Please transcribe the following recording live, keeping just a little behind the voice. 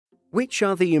Which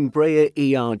are the Embraer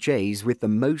ERJs with the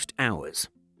most hours?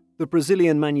 The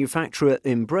Brazilian manufacturer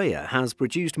Embraer has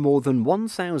produced more than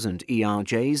 1,000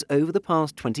 ERJs over the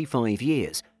past 25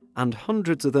 years, and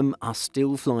hundreds of them are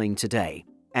still flying today.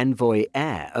 Envoy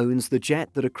Air owns the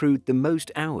jet that accrued the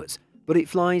most hours, but it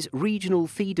flies regional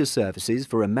feeder services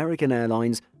for American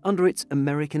Airlines under its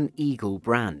American Eagle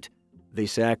brand.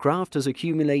 This aircraft has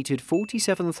accumulated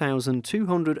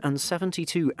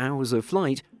 47,272 hours of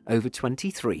flight over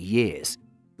 23 years.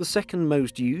 The second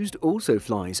most used also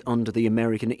flies under the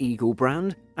American Eagle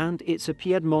brand, and it's a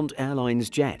Piedmont Airlines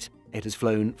jet. It has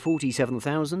flown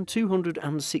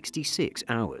 47,266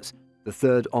 hours. The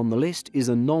third on the list is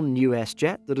a non-US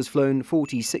jet that has flown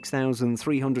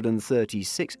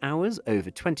 46,336 hours over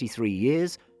 23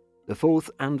 years. The fourth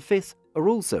and fifth are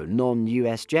also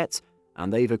non-US jets,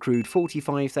 and they've accrued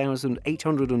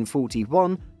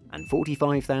 45,841 and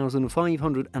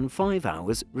 45,505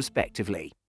 hours respectively.